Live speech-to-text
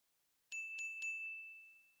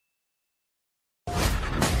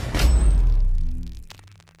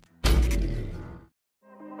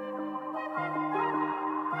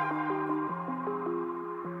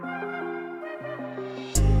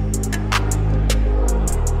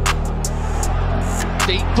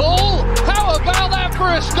Deep ball. How about that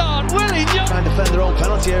for a start? Willy Gnonto. Trying to defend their own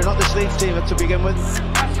penalty here, not this Leeds team to begin with.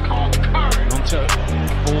 Gnonto,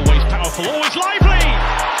 always powerful, always lively.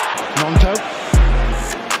 Gnonto.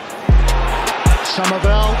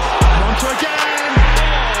 Somerville. Gnonto again.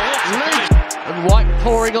 And white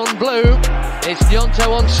pouring on blue. It's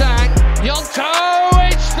Gnonto on Sang. Gnonto,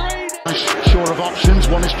 it's 3. Sure of options.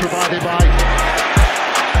 One is provided by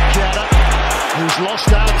Chiara, who's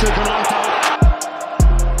lost out to Gnonto.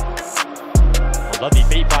 Lovely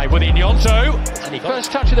beat by Willy Gnonto. And he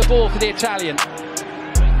first touch of the ball for the Italian.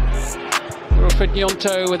 Wilfried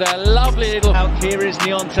Gnonto with a lovely little... Out here is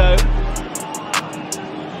Gnonto.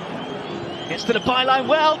 Gets to the byline,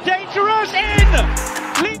 well, dangerous, in!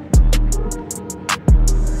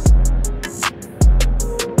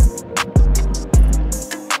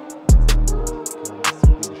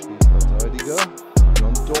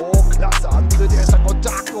 Gnonto, klasse Antritt, erster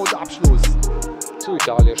Kontakt und Abschluss. Su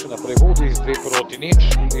Italija še naprej vodi z 2-0 in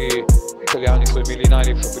Italijani so imeli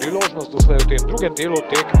najlepšo priložnost doslej v tem drugem delu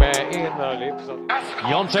tekme in lep za...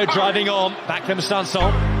 Gnonto driving on, back them stance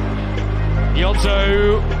on.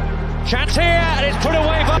 Gnonto, chance here, and it's put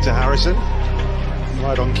away by... To Harrison,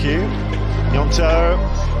 right on cue. Gnonto,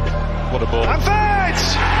 What a ball. and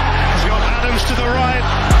Fitz! He's got Adams to the right,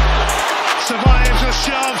 survives a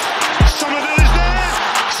shove, Somerville is there,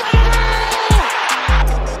 Somerville!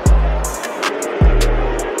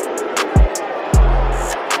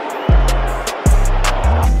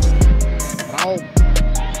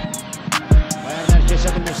 Bayernler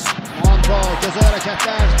kesebiliriz. Gnonto, güzel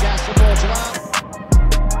hareketler, gelsin bolcular.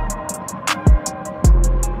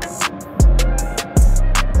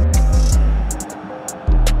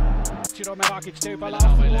 Romevakic steht Ball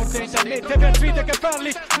auf, wurde in der Mitte, wird wieder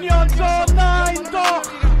gefährlich. Gnonto, nein, doch!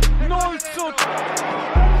 0-.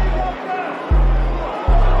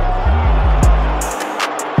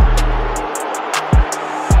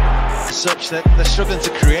 Such that they're struggling to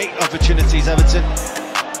create opportunities, Everton.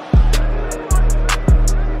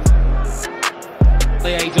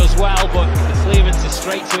 He does well, but the clearance is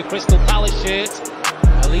straight to a Crystal Palace shirt.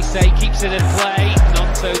 Elise keeps it in play.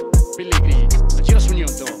 Gnonto. Pellegrini, gira su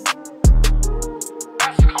Gnonto.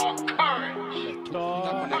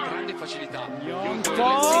 Grande facilità. Gnonto!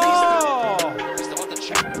 Questa volta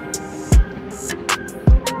c'è.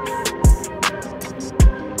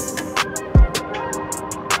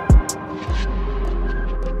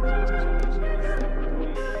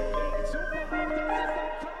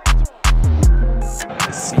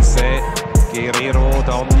 Cisse, Guerrero,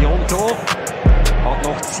 dann Gnonto. Hat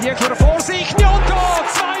noch Ziegler vor sich. Gnonto,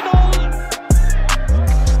 2-0.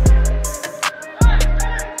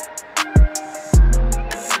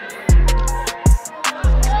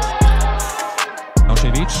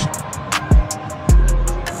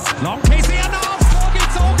 Lonke sehr nah aufs Tor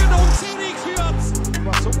gezogen und Zürich führt.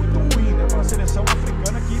 Situação muito ruim, né? Para a seleção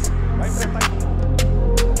africana que vai enfrentar.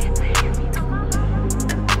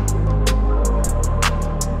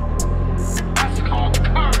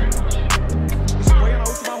 Espanha na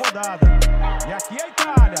última rodada. E aqui a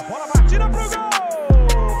Itália. Bola batida pro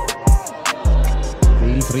gol!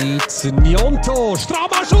 Wilfried Gnonto,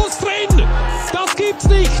 strammer Schuss drin. Das gibt's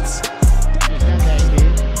nicht.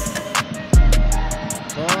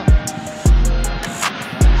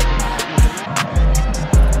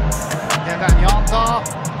 Gnonto.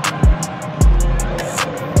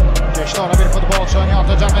 Kestoilla bir futbolcu,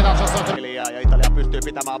 Gnonto Gianvedaccio sotto. Ja Italia pystyy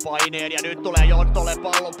pitämään paineen ja nyt tulee Gnontolle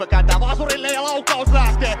pallon, pökäntää vasurille ja laukaus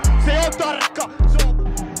lähtee. Se on tarkka.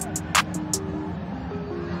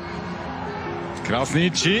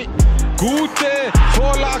 Krasniqi, gute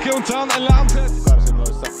Vorlage und dann erlandet.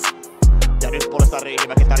 Ja nyt puolestaan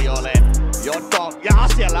Riihimäki tarjoilee Gnonto ja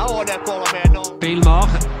siellä on 3-0.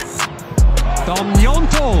 Spielmacher. Dann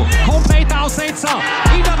Gnonto, komplett Aussetzer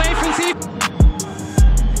in der Defensive.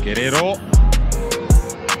 Guerrero.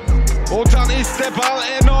 Und dann ist der Ball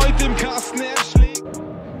erneut im Kasten. Er schlägt.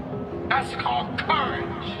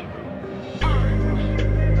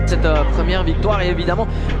 Cette première victoire et évidemment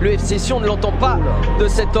le FC Sion ne l'entend pas de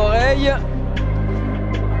cette oreille.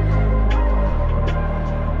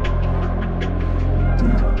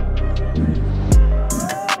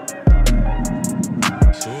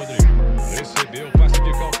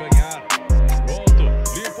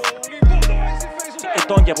 E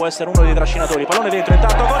Tondia può essere uno dei trascinatori, pallone dentro,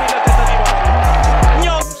 intanto con il tentativo.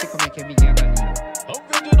 Não sei como é que é Miguel ali. Vamos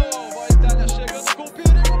ver de novo, a Itália chegando com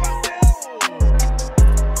perigo, bateu!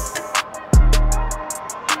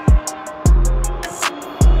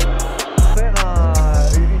 Faire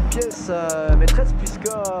une pièce maîtresse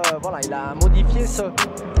puisque voilà, il a modifié ce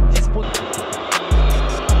dispositif.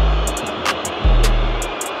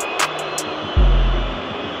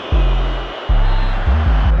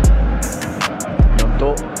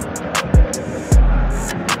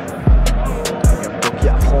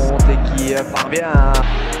 parvient à...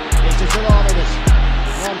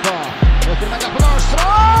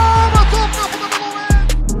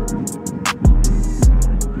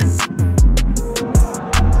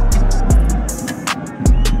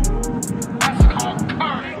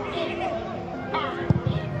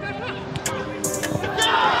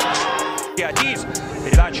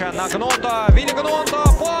 Передача на Гнонто, Willy Gnonto,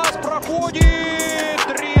 пас проходит,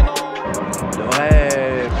 3-0. Il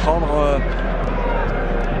devrait prendre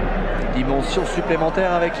une dimension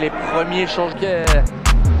supplémentaire avec les premiers changements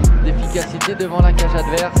d'efficacité devant la cage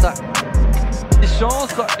adverse. Des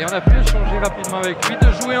chances et on a pu échanger rapidement avec lui,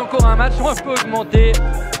 de jouer encore un match, on a un peu augmenté.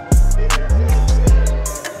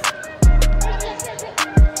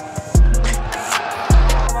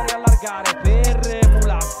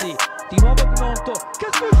 Di nuovo Gnonto che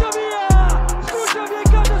sfugge via e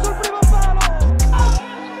cade sul primo palo.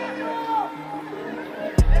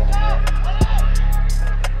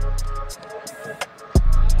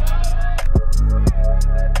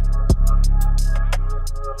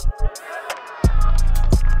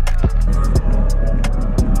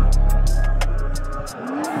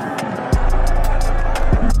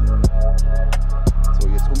 So,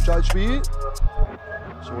 jetzt Umschaltspiel.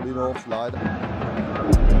 Solinov leider.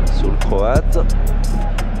 Sur le croate.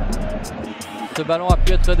 Ce ballon a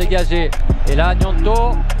pu être dégagé. Et là,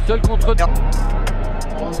 Gnonto, seul contre...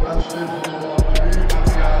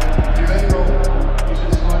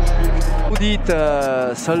 Vous dites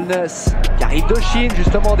Solness, qui arrive de Chine,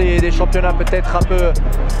 justement des championnats peut-être un peu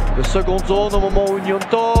de seconde zone au moment où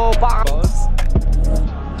Gnonto part.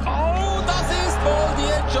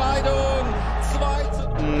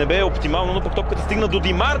 Не бе оптимално, но пък топката стигна до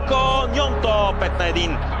Ди Марко. Gnonto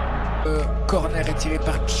 5-1. Corner est tiré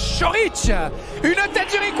par Choric. Une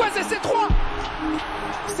tête uriquoise et c'est 3.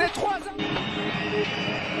 C'est 3.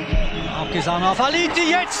 Abgesang auf Aliti,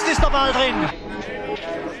 jetzt ist der Ball drin.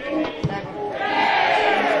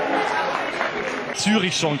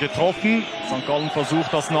 Zürich schon getroffen. St. Gallen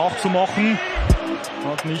versucht das nachzumachen.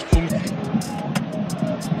 Hat nicht funktioniert.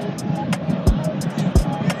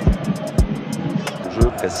 Jeu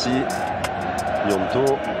précis.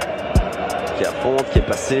 Gnonto qui affronte, qui est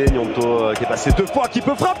passé. Gnonto qui est passé 2 fois, qui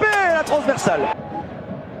peut frapper la transversale.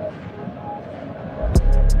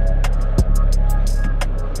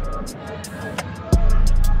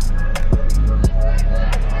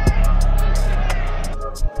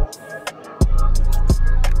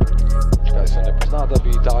 Se ne pozna, da bi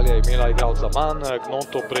Italija imela igralca manj,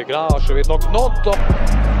 Gnonto preigrava, še vedno Gnonto.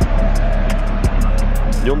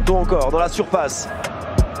 Gnonto encore dans la surface.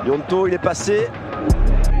 Gnonto, il est passé.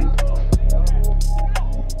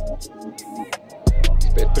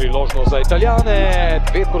 Spet priložnost za Italijane,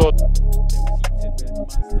 2 proti.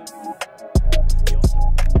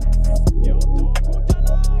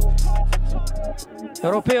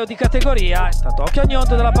 Europeo di categoria, intanto occhio a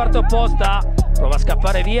Gnonto dalla parte opposta, prova a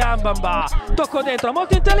scappare via Mbamba, tocco dentro,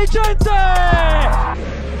 molto intelligente!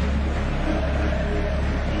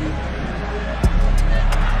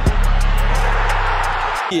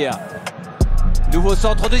 Nouveau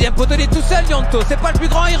centre, deuxième poteau, il est tout seul Gnonto, c'est pas le plus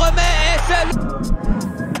grand, il remet et c'est...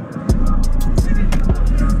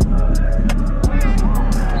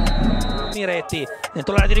 Miretti,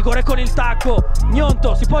 dentro l'area di rigore con il tacco,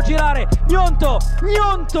 Gnonto, si può girare, Gnonto!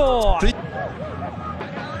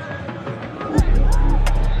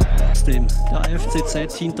 Der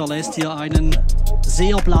FCZ hinterlässt hier einen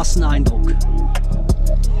sehr blassen Eindruck.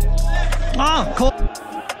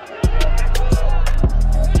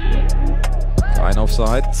 Kein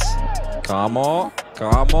Offside. Kramer,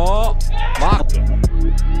 macht.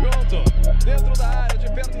 Gnonto, dentro da área, de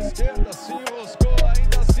perna esquerda, se enroscou,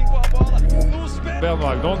 ainda assim com a bola nos pés.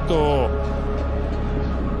 Bernard Gnonto.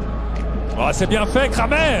 Ah, c'est bien fait,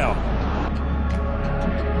 Kramer.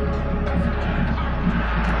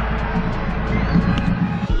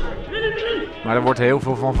 Maar er wordt heel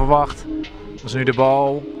veel van verwacht. Dat is nu de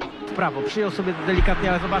bal. Prawo, przyjął sobie delikatnie,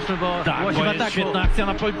 ale zobaczmy, bo głosi w ataku. Świetna akcja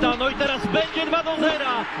Napolitano i teraz będzie 2-0.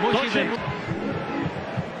 Musi być.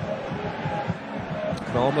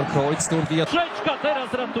 Kramer kreuzt nur via. Trzeczka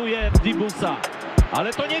teraz ratuje Dibusa.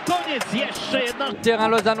 Ale to nie koniec, jeszcze jedna.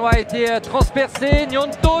 Terrain lausannois a été transpercé,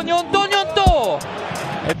 Gnonto!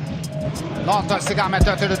 Gnonto si kan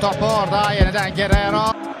mettre ut av bordet, yeniden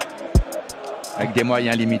Guerrero. Avec des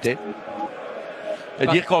moyens limités.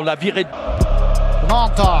 C'est-à-dire qu'on l'a viré.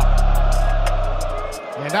 Gnonto.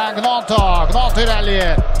 Yeniden Gnonto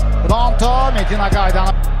ilerliyor. Gnonto, Metin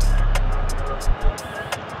Agay'dan.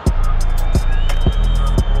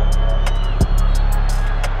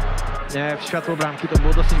 Nie, w światło bramki to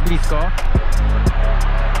było dosyć blisko.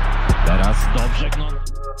 Teraz dobrze Gnonto.